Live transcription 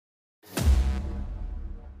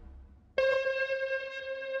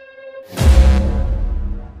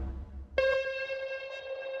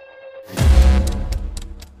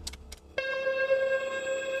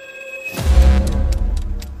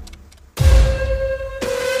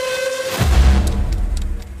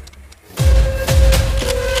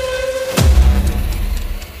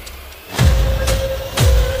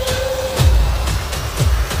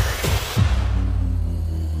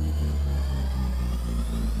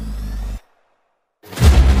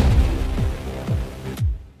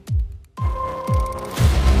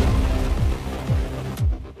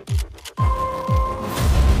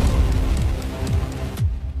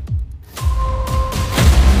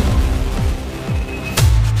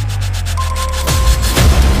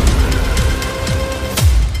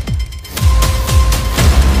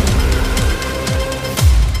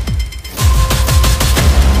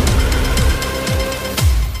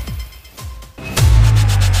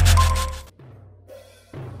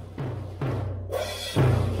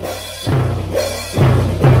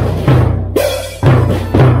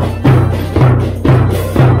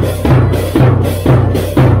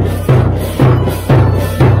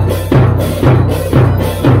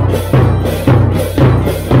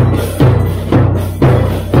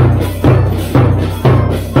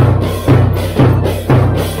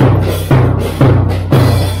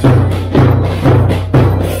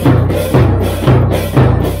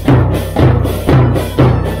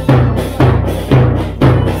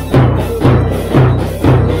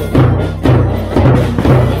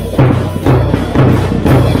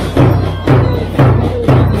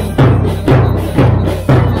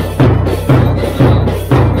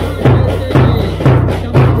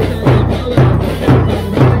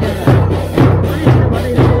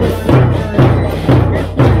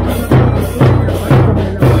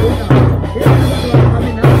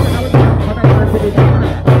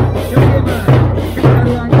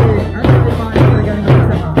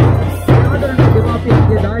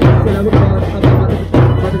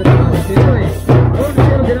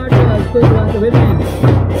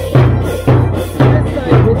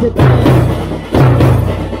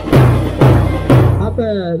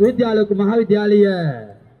विद्यालोक महाविद्यालय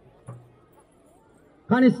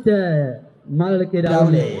कनिष्ठ मल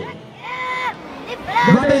क्रीडावले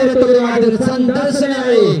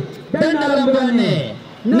संदर्शनයි දැන් ආරම්භ වන්නේ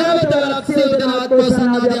නවත ලක්ෂ්‍ය උදන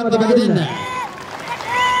ආත්මසන්නාදයක් ලබා දෙන්න.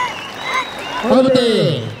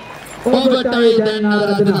 ඔබටයි දැන්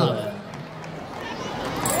ආරාධනාව.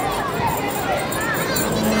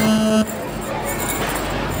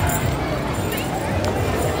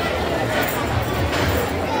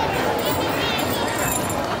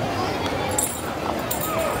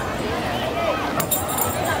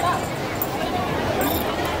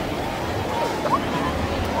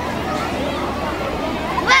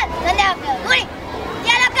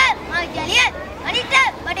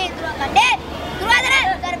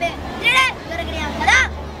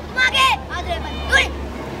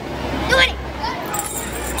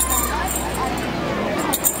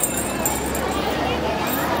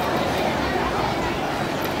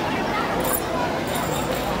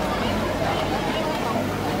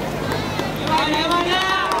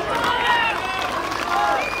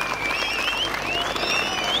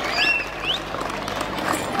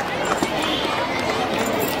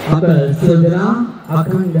 Saudara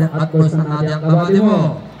akan atmosfer yang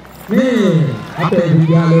kabademo nih apa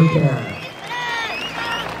Vidyaloka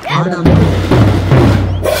ada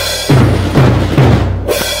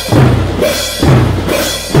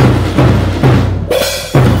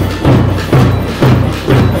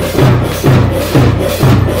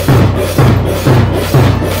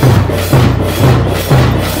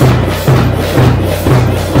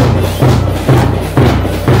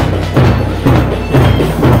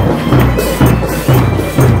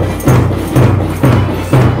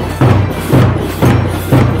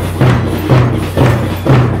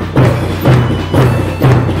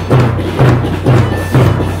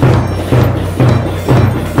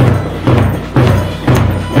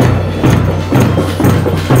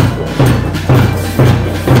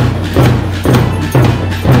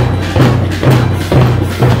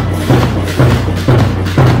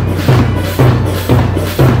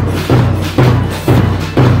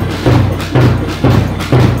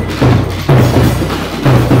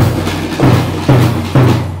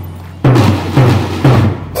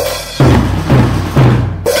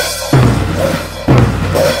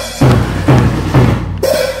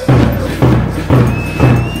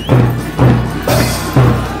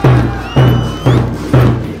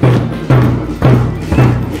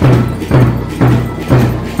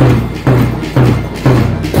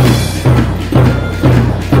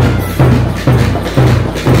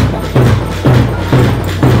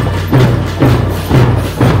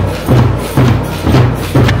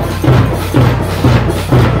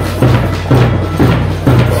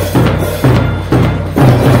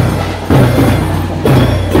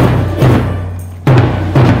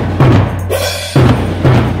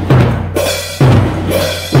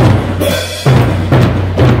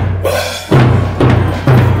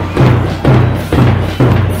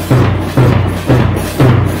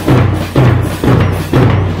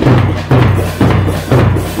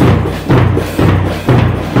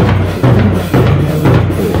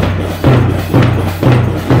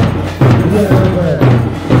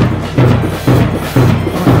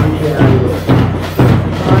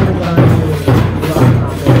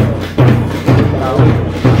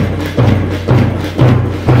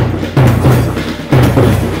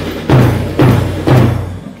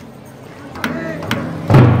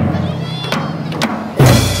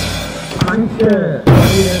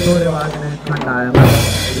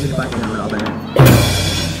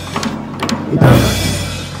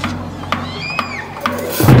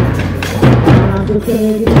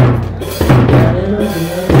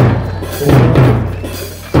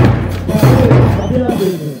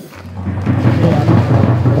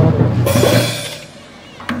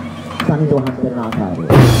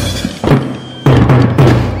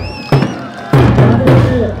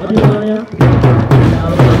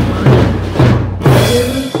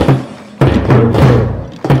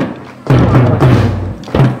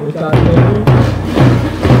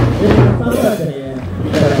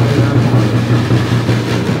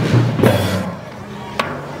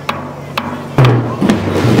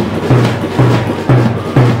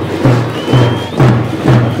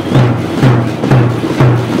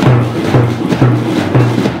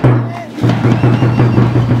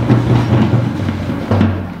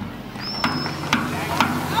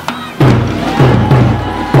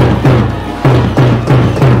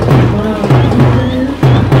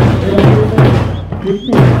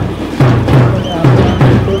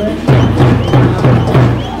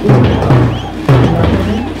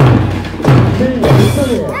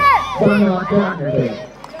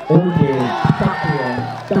Oke, Satya,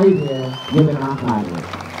 Daya, Yemenakan.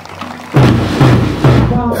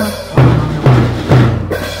 Selamat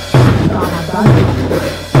datang.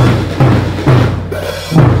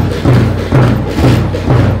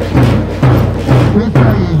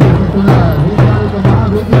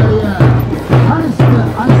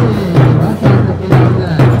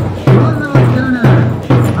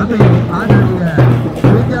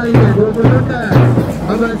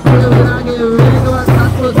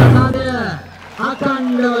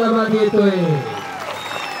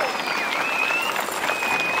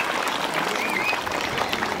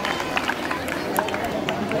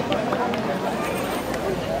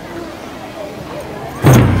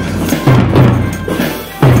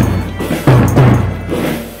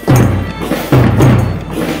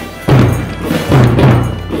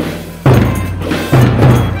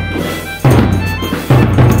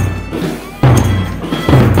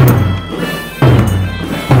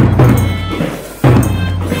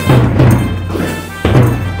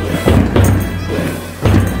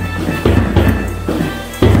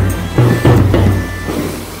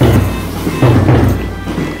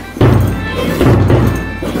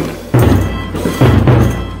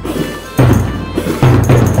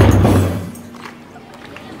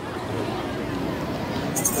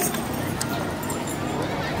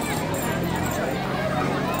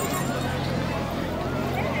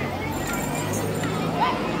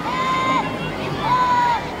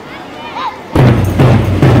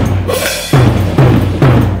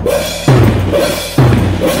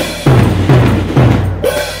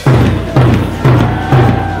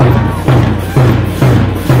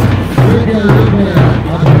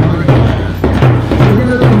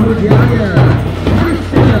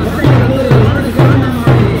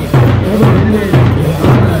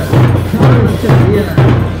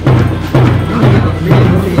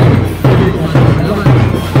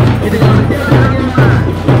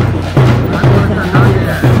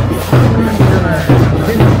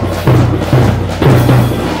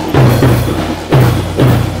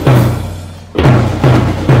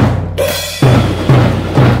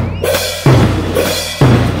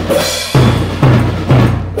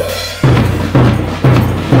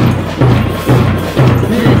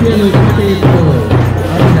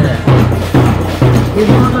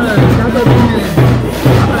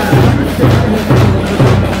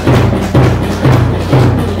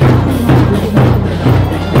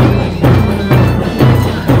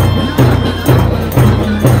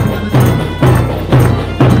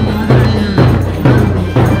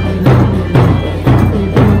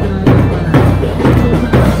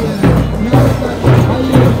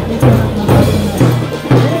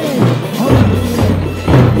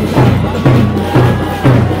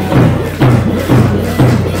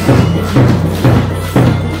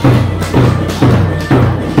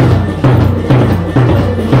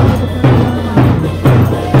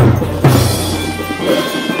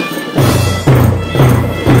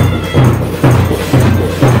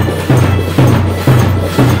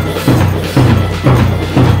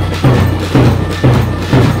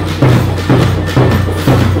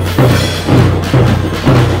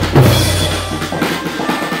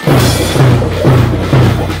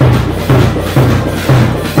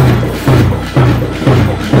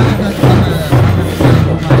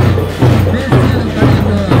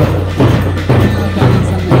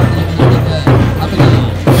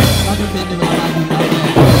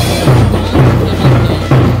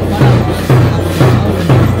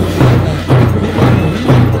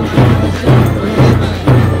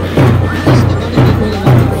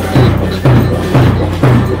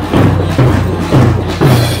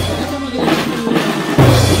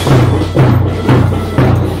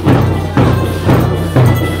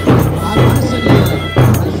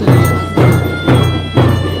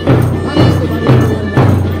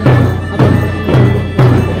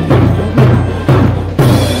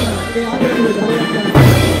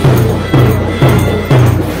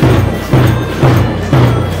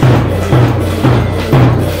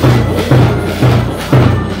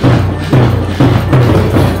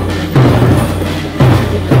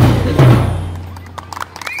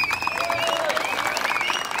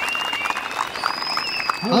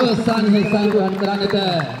 අවසාන සංගුවන් කරන්නට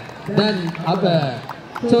දැන් අප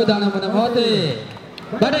සෝදානම් වන මොහොතේ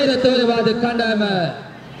බටහිර තොරවාද කණ්ඩායම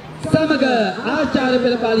සමග ආචාර්ය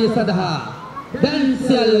පෙළපාලිය සඳහා දැන්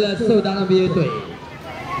සියල්ල සෝදානම් විය යුතුයි.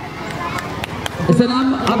 එසේනම්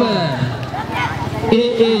අප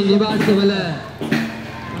ඒ නිවාසවල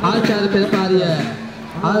ආචාර්ය පෙළපාලිය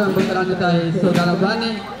ආරම්භ කරන්නටයි සෝදානම්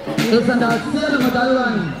වන්නේ. ඒ සඳහා සියලුම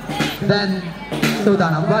දරුවන් දැන්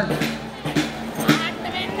සෝදානම් වන්නේ.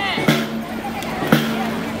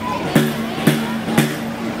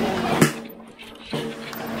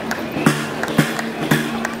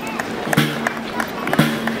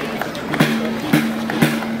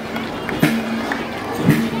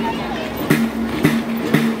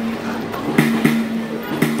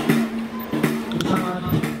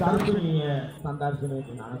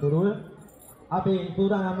 සංදර්ශනයේ අනතුරුව අපේ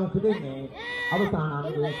සූදානම් සිටින්නේ අවසාන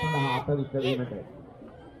අනුගමනය සඳහා පවිත්‍ර වීමට.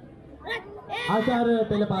 ආචාර්ය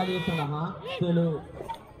පෙළපාලිය සඳහා සියලු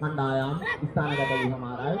කණ්ඩායම් ස්ථානගත වී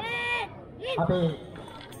හමාරයි. අපේ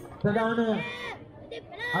ප්‍රධාන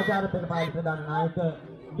ආචාර්ය පෙළපාලිය ප්‍රධාන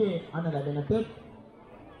නායකගේ අණ ලැබෙන තෙක්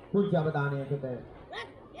කුජ අවධානයකට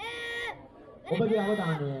ඔබගේ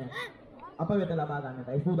අවධානය අප වෙත ලබා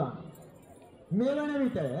ගන්නටයි සූදානම්. මේ වන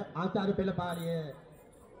විට ආචාර්ය පෙළපාලිය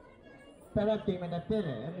පැවැත්වීමට පෙර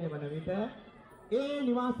මේ වන විට ඒ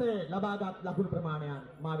නිවාසයේ ලබාගත් ලකුණු ප්‍රමාණයන්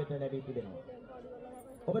මා වෙත ලැබී තිබෙනවා.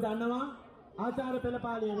 ඔබ දන්නවා ආචාර්ය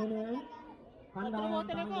පෙළපාලිය වෙනුවෙන් කණ්ඩායම්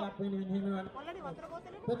පන්තියක් වෙනුවෙන් හිමිවන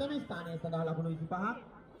ප්‍රථම ස්ථානයේ සඳහා ලකුණු 25ක්,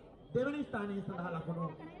 දෙවැනි ස්ථානයේ සඳහා ලකුණු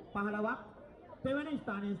 15ක්, තෙවැනි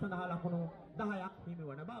ස්ථානයේ සඳහා ලකුණු 10ක්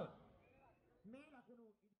හිමිවන බව. මේ ලකුණු